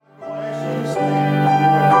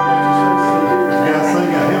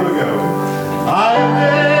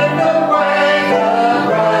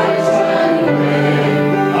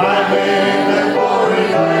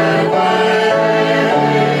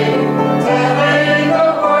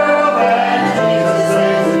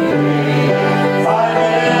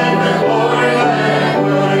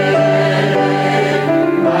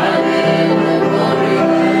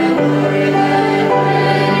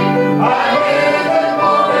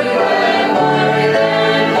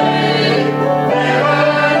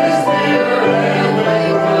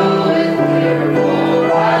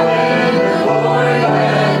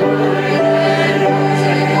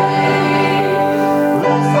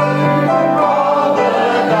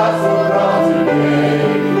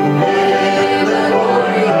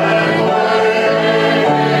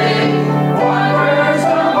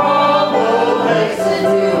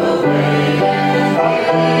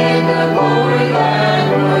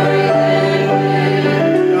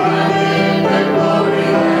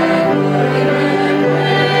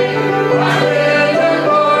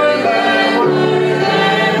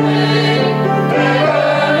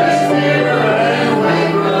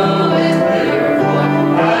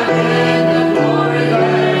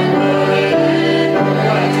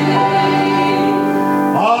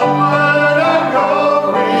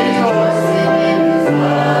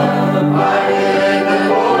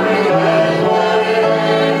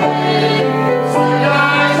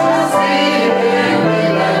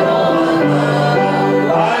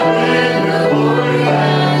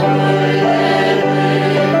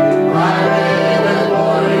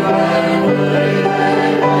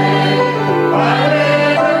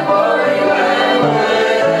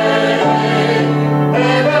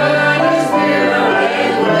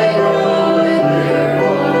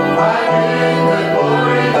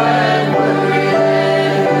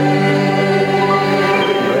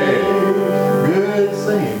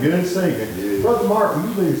Good to see you. Brother Mark, will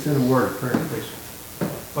you lead us in a word of prayer, please?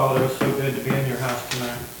 Father, it's so good to be in your house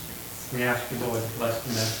tonight. We ask you, Lord, to bless the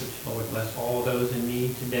message. Lord, bless all those in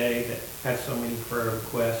need today that have so many prayer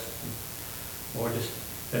requests. And Lord, just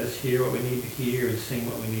let us hear what we need to hear and sing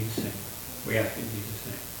what we need to sing. We ask in Jesus'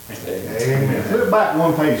 name. Amen. Amen. Flip back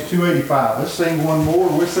one page, 285. Let's sing one more.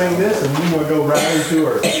 We'll sing this and then we'll go right into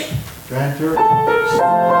our grand church.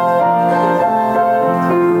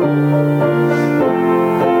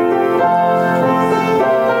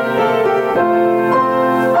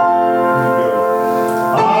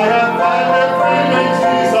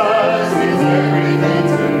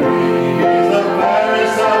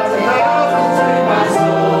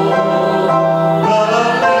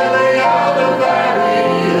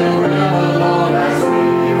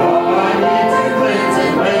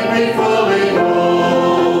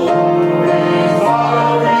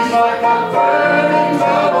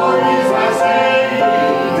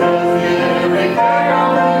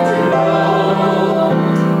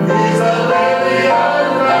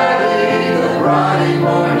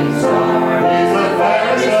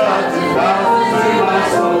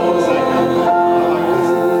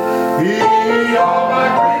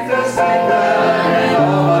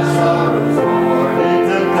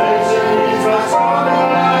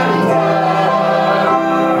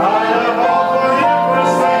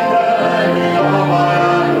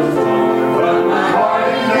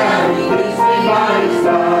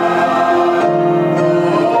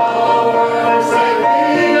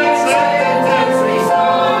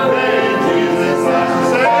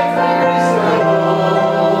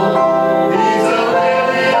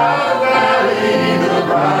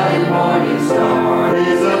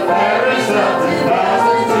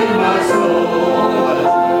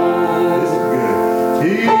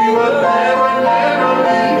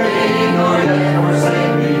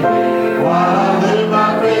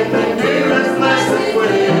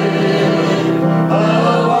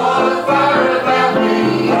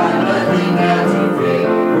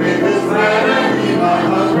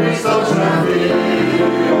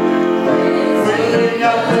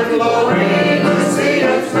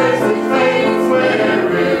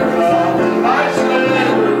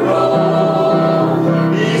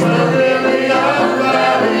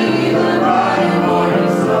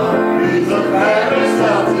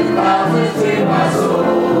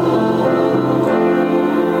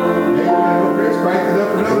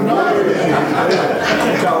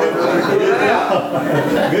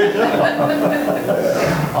 Good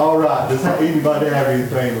job. All right. Does anybody have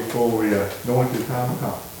anything before we go into the time of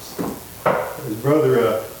conference? As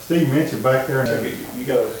Brother Steve mentioned back there. You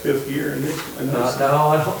got a fifth gear in this? No,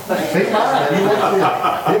 I don't think. He might. He wants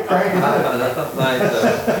to. He'll crank it up. I don't think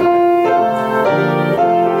so.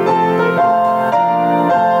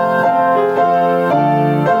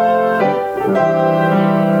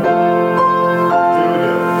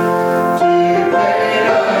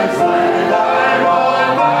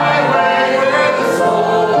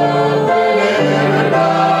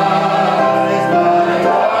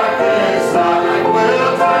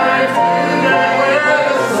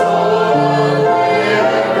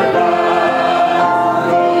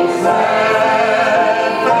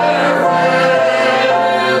 There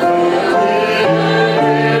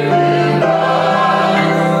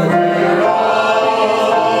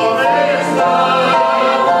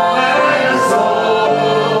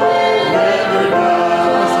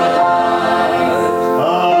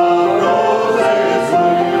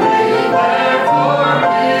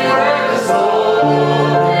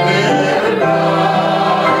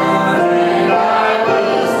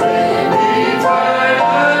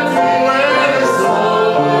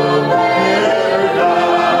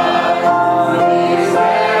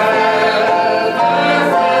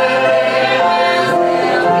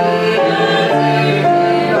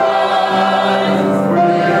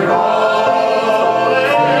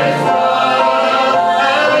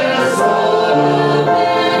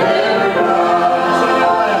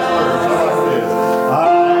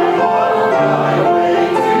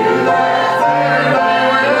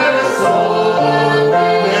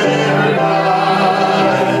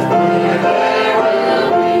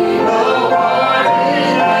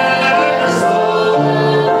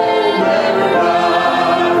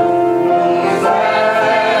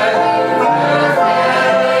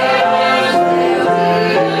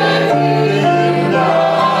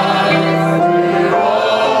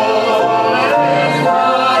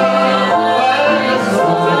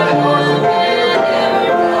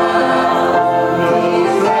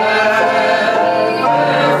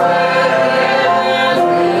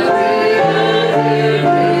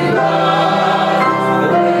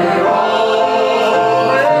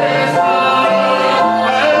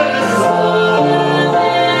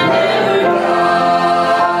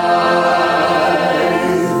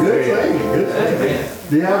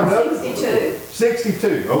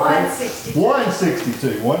 162.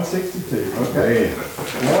 162, 162, okay.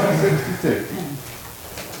 162.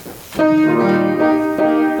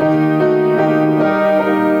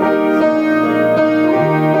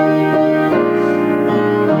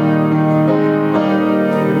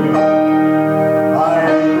 I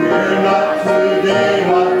fear not today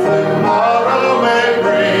what tomorrow may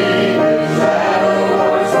bring. The shadow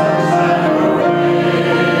or sunshine or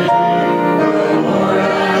rain. The Lord I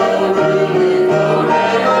know ruleth though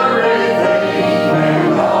everything,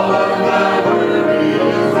 and all of my worry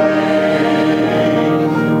is vain.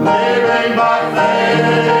 Living by faith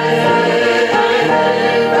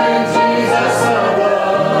in Jesus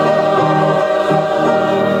above,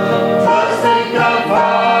 trusting God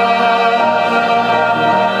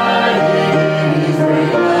in His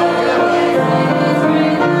great love.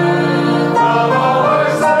 From our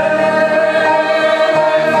safety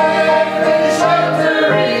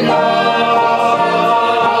sheltering arms,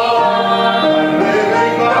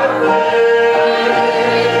 living by faith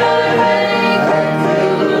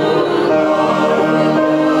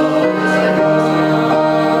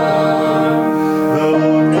until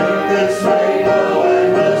the tempest may blow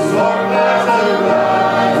and the storm clouds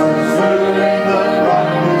arise, stirring the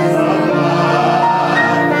brightness of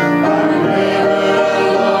light. I'm never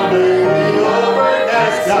alone in the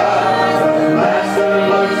overcast skies. The Master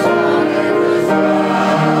looks on every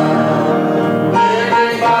side.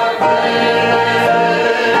 Living by faith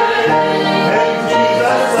in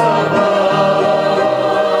Jesus above,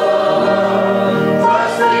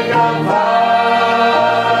 trusting God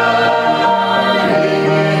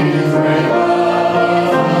in His great love.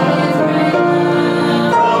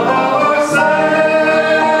 From our safety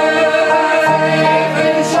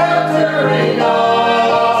sheltering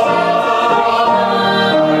arms,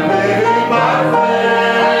 living by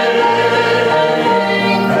faith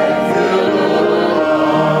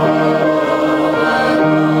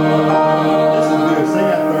Listen to this, sing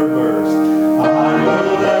that third verse. I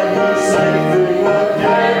know that He's safe through what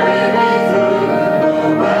carry me through, no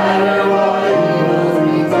matter what evil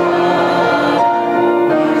things are.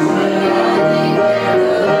 My sin I declare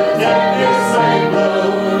the tempest may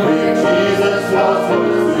blow, when Jesus was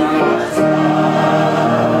close to my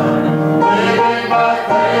side. Living by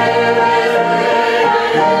faith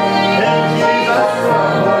in Jesus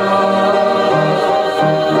above,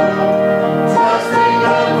 trusting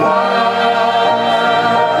God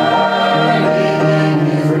in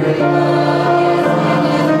His great love.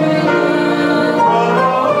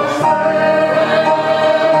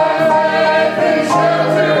 From our safety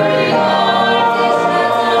sheltering arms,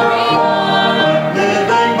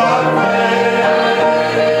 living by faith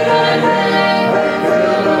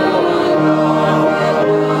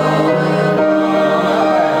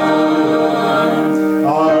until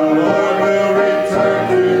our Lord will return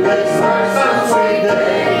to this earth some sweet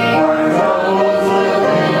day. Our troubles will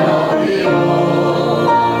be no below.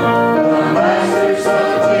 The Master's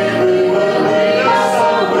Son gently will lead us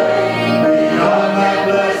away beyond that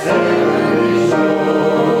blessed heavenly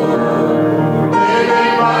shore.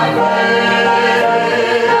 Living by faith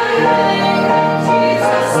in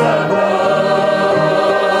Jesus above,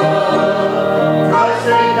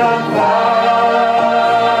 trusting God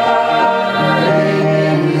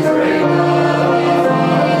in His great love.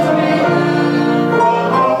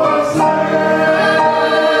 From our safety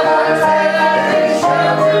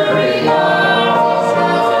sheltering arms,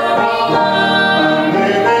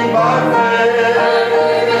 living by faith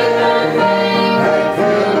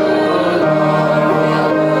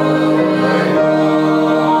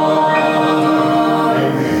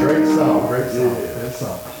Amen. Great song, great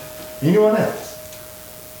song. Anyone else?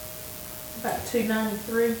 About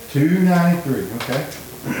 293. 293, okay.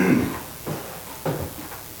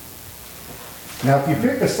 Now, if you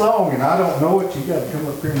pick a song and I don't know it, you gotta come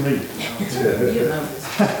up here and lead it. You know this.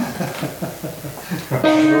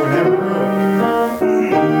 Lord, have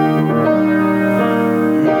mercy.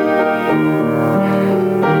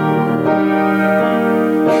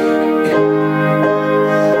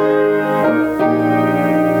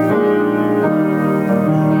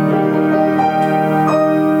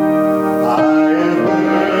 I have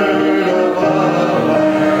heard of a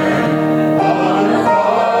land on a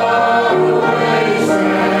faraway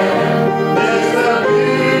strand. There's a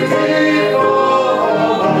beautiful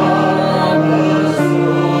home of the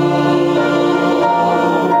soul.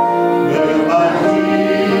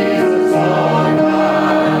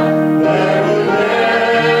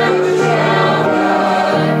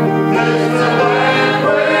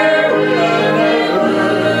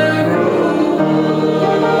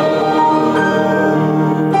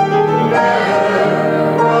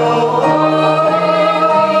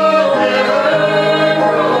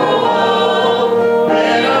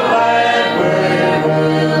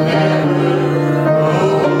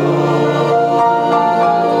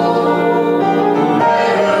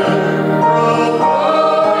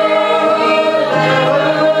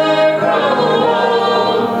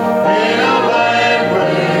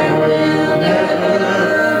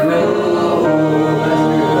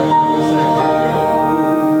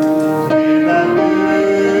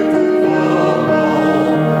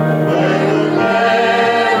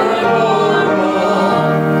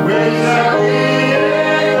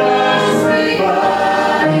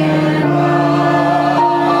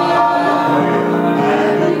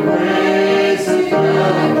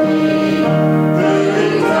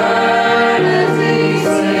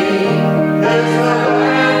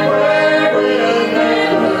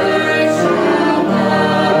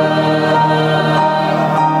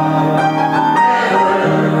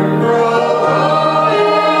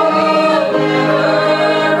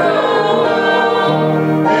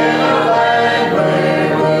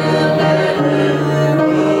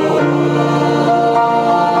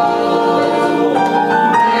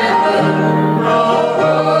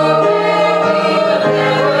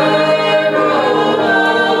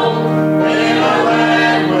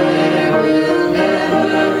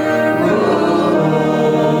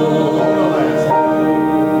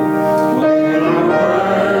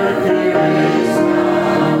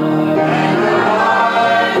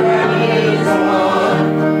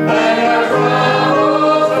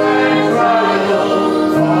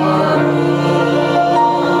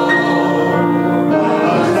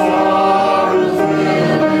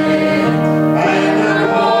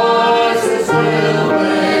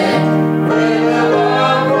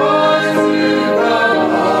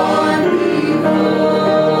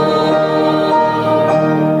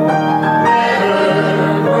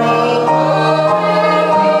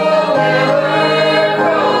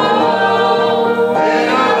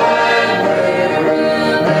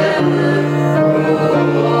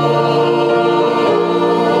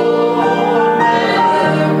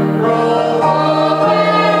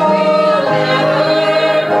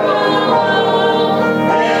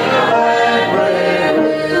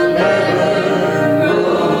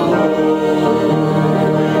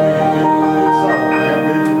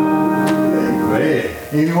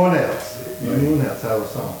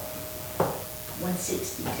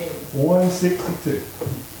 162. 162.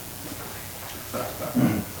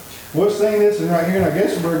 We'll sing this one right here, and I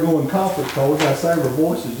guess we're going conference call. We gotta save our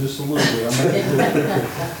voices just a little bit. I mean,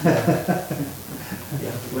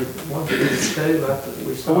 Yeah, we, 152, I think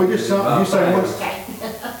we So sung. we just sung, you say Living what's, Okay.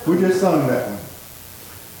 we just sung that one.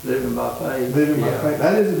 by faith. Living by Yeah. Faith.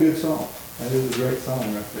 That is a good song. That is a great song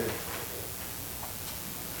right there.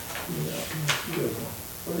 Yeah, good one.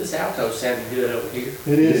 Well, this alto sounded good over here.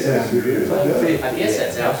 It is Yeah, sounding good. it It is. does. I guess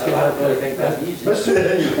that's alto, I don't really think I've used Let's it. do it.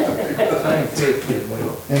 Same 50,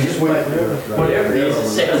 Will. And the sweet river. Whatever it is,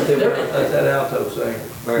 it sounds different. That's that alto singer.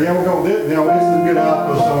 Yeah, we're gonna do, you know, this is a good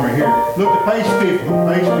alto song right here. Look at page 50, in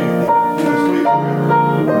the sweet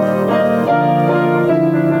river.